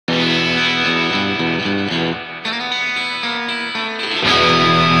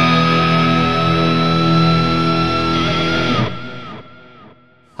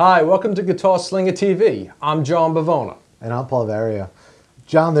Hi, welcome to Guitar Slinger TV. I'm Jon Bivona. And I'm Paul Vario.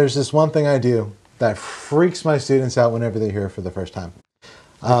 John, there's this one thing I do that freaks my students out whenever they hear it for the first time.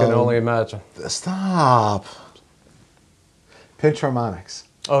 I can only imagine. Stop. Pinch harmonics.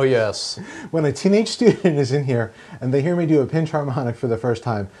 Oh, yes. When a teenage student is in here and they hear me do a pinch harmonic for the first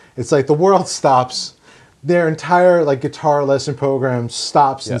time, it's like the world stops. Their entire guitar lesson program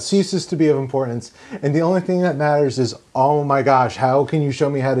stops and ceases to be of importance. And the only thing that matters is, oh my gosh, how can you show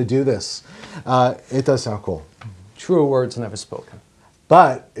me how to do this? It does sound cool. True words never spoken.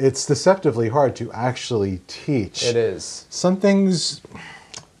 But it's deceptively hard to actually teach. It is. Some things,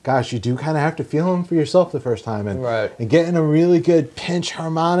 gosh, you do kind of have to feel them for yourself the first time. And getting a really good pinch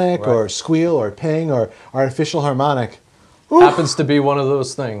harmonic or squeal or ping or artificial harmonic. Oof. Happens to be one of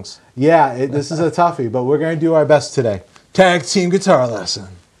those things. Yeah, this is a toughie, but we're going to do our best today. Tag team guitar lesson.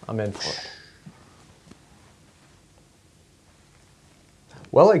 I'm in for it.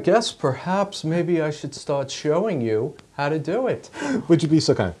 Well, I guess perhaps maybe I should start showing you how to do it. Would you be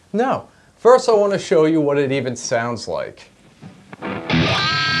so kind? No. First, I want to show you what it even sounds like.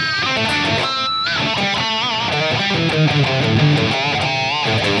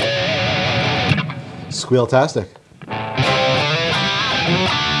 Squeal-tastic.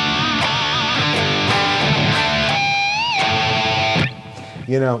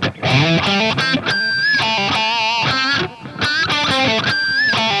 You know,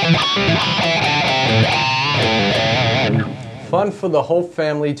 fun for the whole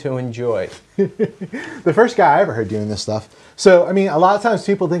family to enjoy. The first guy I ever heard doing this stuff. So, I mean, a lot of times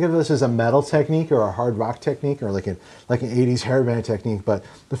people think of this as a metal technique or a hard rock technique or like an 80s hair band technique. But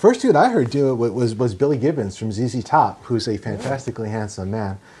the first dude I heard do it was Billy Gibbons from ZZ Top, who's a fantastically handsome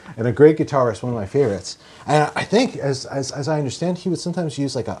man and a great guitarist, one of my favorites. And I think, as I understand, he would sometimes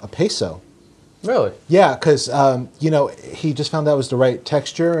use like a peso. Really? Yeah, because, you know, he just found that was the right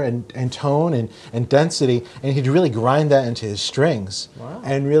texture and tone and density, and he'd really grind that into his strings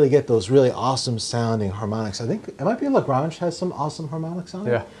and really get those really awesome sounding harmonics. I think, it might be Lagrange has some awesome harmonics on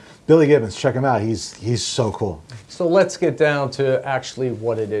it. Yeah. Billy Gibbons, check him out. He's so cool. So let's get down to actually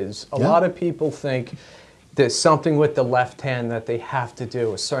what it is. A lot of people think there's something with the left hand that they have to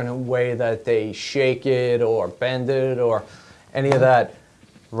do, a certain way that they shake it or bend it or any of that.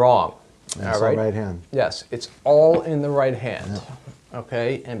 Wrong. All right hand. Yes, it's all in the right hand.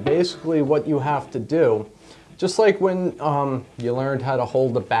 Okay, and basically what you have to do, just like when you learned how to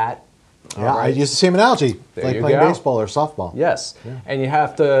hold a bat. Yeah, I use the same analogy, like playing baseball or softball. Yes, and you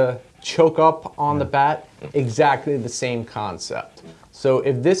have to choke up on the bat, exactly the same concept. So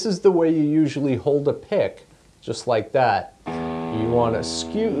if this is the way you usually hold a pick, just like that, you want to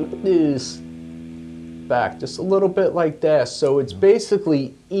scoot this back just a little bit like that, so it's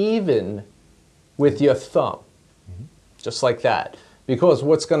basically even with your thumb, just like that. Because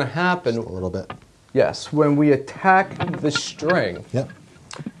what's going to happen, just a little bit. Yes, when we attack the string,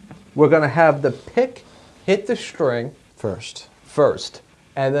 we're going to have the pick hit the string first,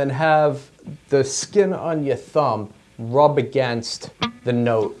 and then have the skin on your thumb rub against the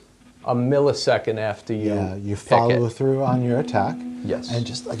note a millisecond after you follow through on your attack. Yes. And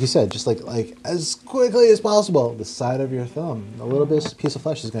just like you said, just like as quickly as possible, the side of your thumb, a little piece of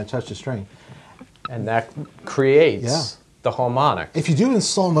flesh is going to touch the string. And that creates the harmonic. If you do it in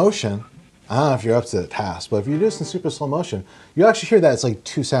slow motion, I don't know if you're up to the task, but if you do this in super slow motion, you actually hear that it's like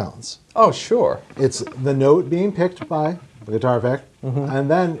two sounds. Oh, sure. It's the note being picked by the guitar effect, and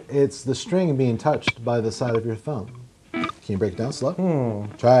then it's the string being touched by the side of your thumb. Can you break it down slow?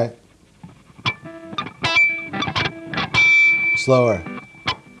 Try it. Slower.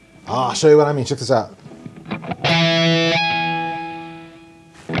 I'll show you what I mean. Check this out.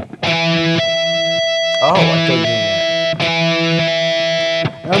 Oh, I thought you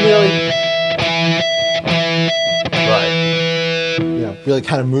I'm really, really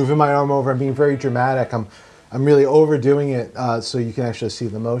kind of moving my arm over. I'm being very dramatic. I'm really overdoing it so you can actually see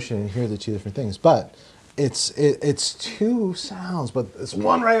the motion and hear the two different things. But it's two sounds, but it's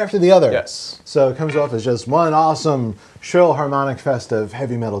one right after the other. Yes. So it comes off as just one awesome shrill harmonic fest of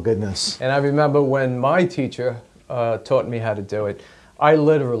heavy metal goodness. And I remember when my teacher taught me how to do it, I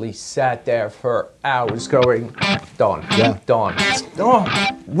literally sat there for hours going, don, don, don,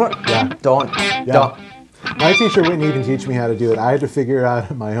 what, don, don. My teacher wouldn't even teach me how to do it. I had to figure it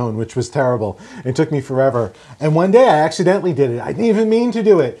out on my own, which was terrible. It took me forever. And one day I accidentally did it. I didn't even mean to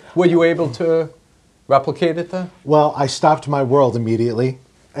do it. Were you able to replicate it then? Well, I stopped my world immediately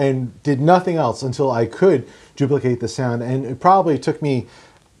and did nothing else until I could duplicate the sound. And it probably took me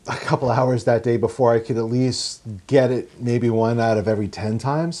a couple hours that day before I could at least get it maybe 1 out of every 10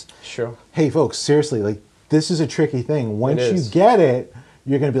 times. Sure. Hey folks, seriously, like this is a tricky thing. Once you get it,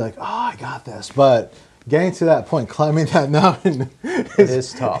 you're going to be like, oh, I got this. But getting to that point, climbing that mountain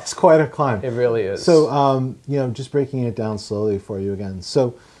is tough. It's quite a climb. It really is. So, you know, just breaking it down slowly for you again.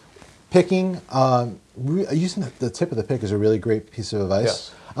 So, picking, using the tip of the pick is a really great piece of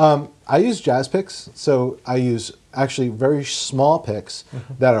advice. Yes. I use jazz picks, so I use actually very small picks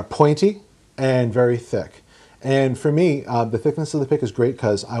that are pointy and very thick. And for me, the thickness of the pick is great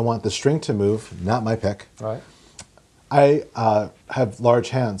because I want the string to move, not my pick. Right. I have large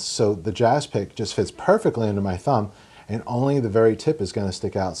hands, so the jazz pick just fits perfectly under my thumb, and only the very tip is going to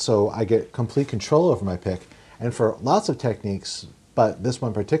stick out. So I get complete control over my pick. And for lots of techniques, but this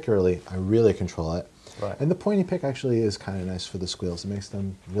one particularly, I really control it. Right. And the pointy pick actually is kind of nice for the squeals. It makes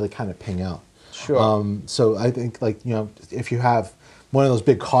them really kind of ping out. Sure. So I think, like, you know, if you have one of those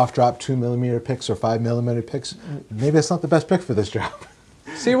big cough drop 2mm picks or 5mm picks, maybe it's not the best pick for this job.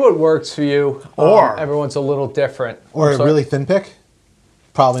 See what works for you. Or everyone's a little different. Or a really thin pick,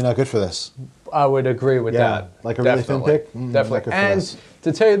 probably not good for this. I would agree with that. Like a really thin pick? Definitely. And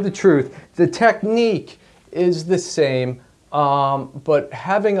to tell you the truth, the technique is the same, but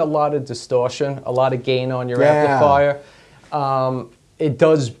having a lot of distortion, a lot of gain on your amplifier, it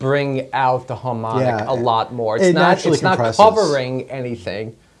does bring out the harmonic a lot more. It's not covering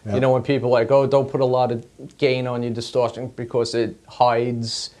anything. Yep. You know, when people are like, oh, don't put a lot of gain on your distortion because it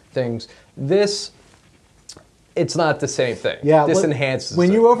hides things. This, it's not the same thing. Yeah, this enhances when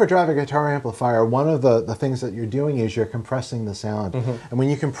it. you overdrive a guitar amplifier, one of the things that you're doing is you're compressing the sound. And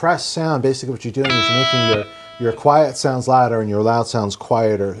when you compress sound, basically what you're doing is you're making your quiet sounds louder and your loud sounds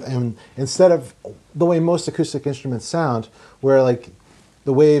quieter. And instead of the way most acoustic instruments sound, where like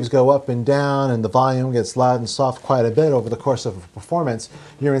the waves go up and down and the volume gets loud and soft quite a bit over the course of a performance,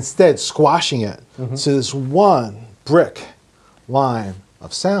 you're instead squashing it to this one brick line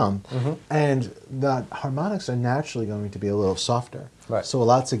of sound, and the harmonics are naturally going to be a little softer. Right. So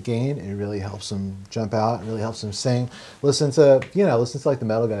lots of gain, it really helps them jump out, it really helps them sing. Listen to like the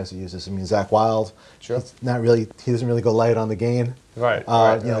metal guys who use this. I mean, Zakk Wylde, he doesn't really go light on the gain. Right.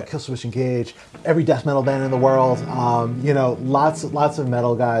 You know, Killswitch Engage, every death metal band in the world. You know, lots of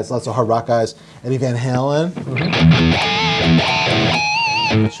metal guys, lots of hard rock guys. Eddie Van Halen.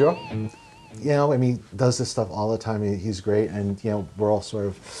 Sure. You know, I mean, does this stuff all the time. He's great, and you know, we're all sort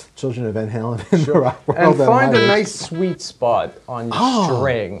of children of Van Halen in the rock world. And find a nice sweet spot on your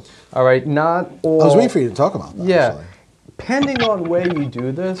string. All right, not all. I was waiting for you to talk about that. Yeah. Actually. Depending on where you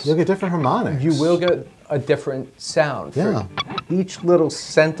do this, you'll get different harmonics. You will get a different sound for each little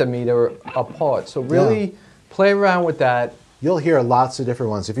centimeter apart. So really play around with that. You'll hear lots of different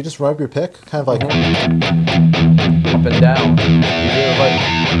ones. If you just rub your pick, kind of like up and down.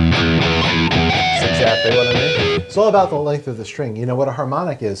 That's exactly what I mean. It's all about the length of the string. You know what a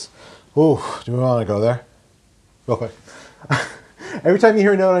harmonic is? Ooh, do we want to go there? Real quick. Every time you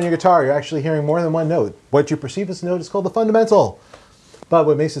hear a note on your guitar, you're actually hearing more than one note. What you perceive as a note is called the fundamental. But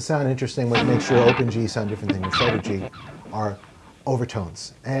what makes it sound interesting, what makes your open G sound different than your shredded G, are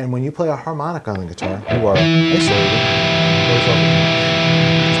overtones. And when you play a harmonic on the guitar, you are isolating those overtones.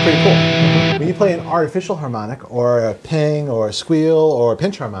 It's pretty cool. When you play an artificial harmonic, or a ping, or a squeal, or a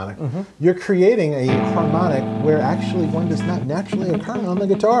pinch harmonic, you're creating a harmonic where actually one does not naturally occur on the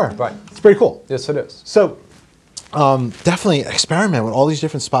guitar. Right. It's pretty cool. Yes, it is. So definitely experiment with all these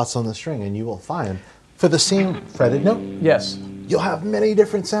different spots on the string, and you will find for the same fretted note, you'll have many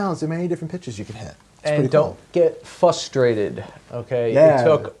different sounds and many different pitches you can hit. And don't get frustrated, okay? Yeah. It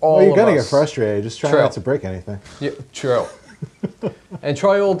took all you're of gonna us. get frustrated. Just try not to break anything. Yeah, true. And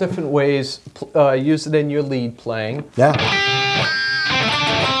try all different ways. Use it in your lead playing. Yeah.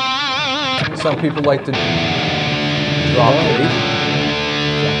 Some people like to drop lead.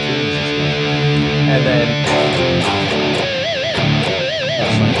 And then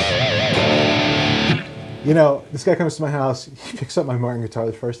you know, this guy comes to my house, he picks up my Martin guitar,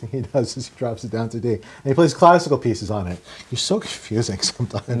 the first thing he does is he drops it down to D. And he plays classical pieces on it. You're so confusing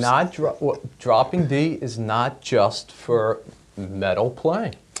sometimes. Dropping D is not just for metal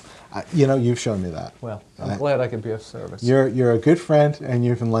playing. You know, you've shown me that. Well, I'm glad I could be of service. You're a good friend, and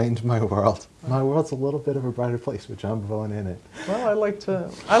you've enlightened my world. My world's a little bit of a brighter place with Jon Bivona in it. Well,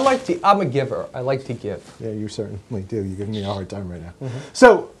 I'm a giver. I like to give. Yeah, you certainly do. You're giving me a hard time right now.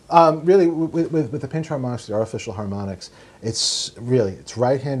 So, really, with the pinch harmonics, the artificial harmonics, it's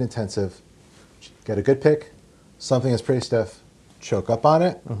right hand intensive. Get a good pick, something that's pretty stiff, choke up on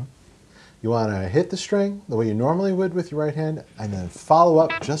it. You want to hit the string the way you normally would with your right hand, and then follow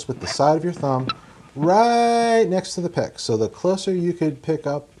up just with the side of your thumb right next to the pick. So the closer you could pick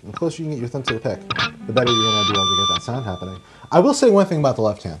up, the closer you can get your thumb to the pick, the better you're going to be able to get that sound happening. I will say one thing about the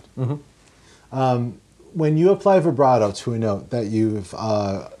left hand. when you apply vibrato to a note that you've,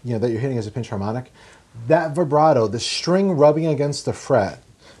 you know, that you're hitting as a pinch harmonic, that vibrato, the string rubbing against the fret,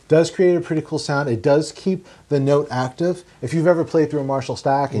 does create a pretty cool sound. It does keep the note active. If you've ever played through a Marshall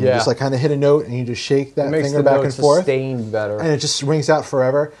stack and you just like kind of hit a note and you just shake that finger back and forth, sustain better, and it just rings out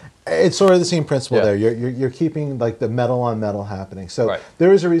forever. It's sort of the same principle there. You're keeping like the metal on metal happening. So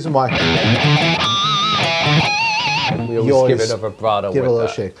there is a reason why we always give it a vibrato. Give it a little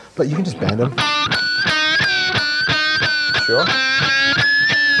shake, but you can just bend them. Sure.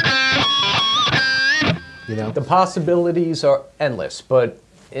 You know, the possibilities are endless, but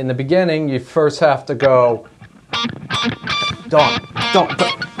in the beginning, you first have to go. Don't.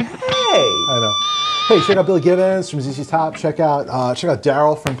 Hey. I know. Hey, check out Billy Gibbons from ZZ Top. Check out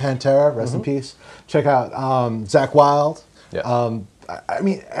Darrel from Pantera. Rest in peace. Check out Zakk Wylde. Yeah. I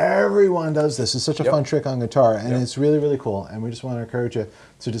mean, everyone does this. It's such a fun trick on guitar, and it's really, really cool. And we just want to encourage you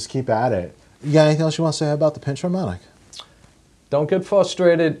to just keep at it. You got anything else you want to say about the pinch harmonic? Don't get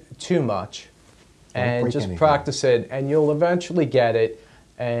frustrated too much, and just practice it, and you'll eventually get it,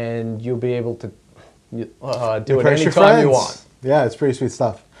 and you'll be able to do it anytime you want. Yeah, it's pretty sweet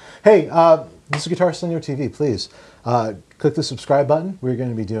stuff. Hey, this is Guitar Slinger TV. Please click the subscribe button. We're going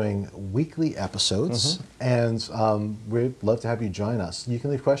to be doing weekly episodes, and we'd love to have you join us. You can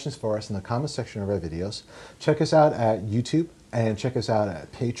leave questions for us in the comment section of our videos. Check us out at YouTube, and check us out at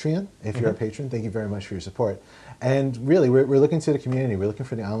Patreon. If you're a patron, thank you very much for your support. And really, we're looking to the community. We're looking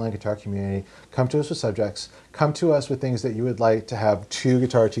for the online guitar community. Come to us with subjects. Come to us with things that you would like to have 2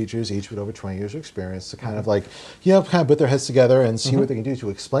 guitar teachers, each with over 20 years of experience, to kind of like, you know, kind of put their heads together and see what they can do to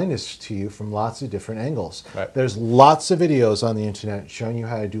explain this to you from lots of different angles. Right. There's lots of videos on the internet showing you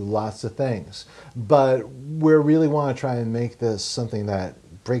how to do lots of things. But we really want to try and make this something that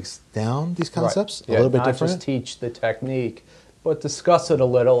breaks down these concepts a little bit different. Not just teach the technique, but discuss it a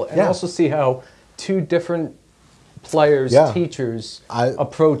little, and also see how 2 different players, teachers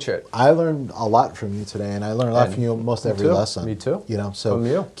approach it. I learned a lot from you today, and I learned a lot from you almost every lesson. Me too. You know, so from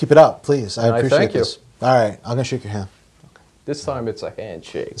you. Keep it up, please. I appreciate thank this. All right, I'm gonna shake your hand. Okay. This time it's a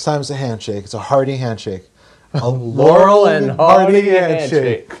handshake. This time it's a handshake. It's a hearty handshake. A Laurel and hearty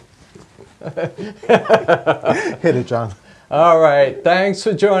handshake. Hit it, John. All right, thanks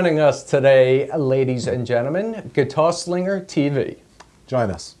for joining us today, ladies and gentlemen. Guitar Slinger TV. Join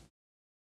us.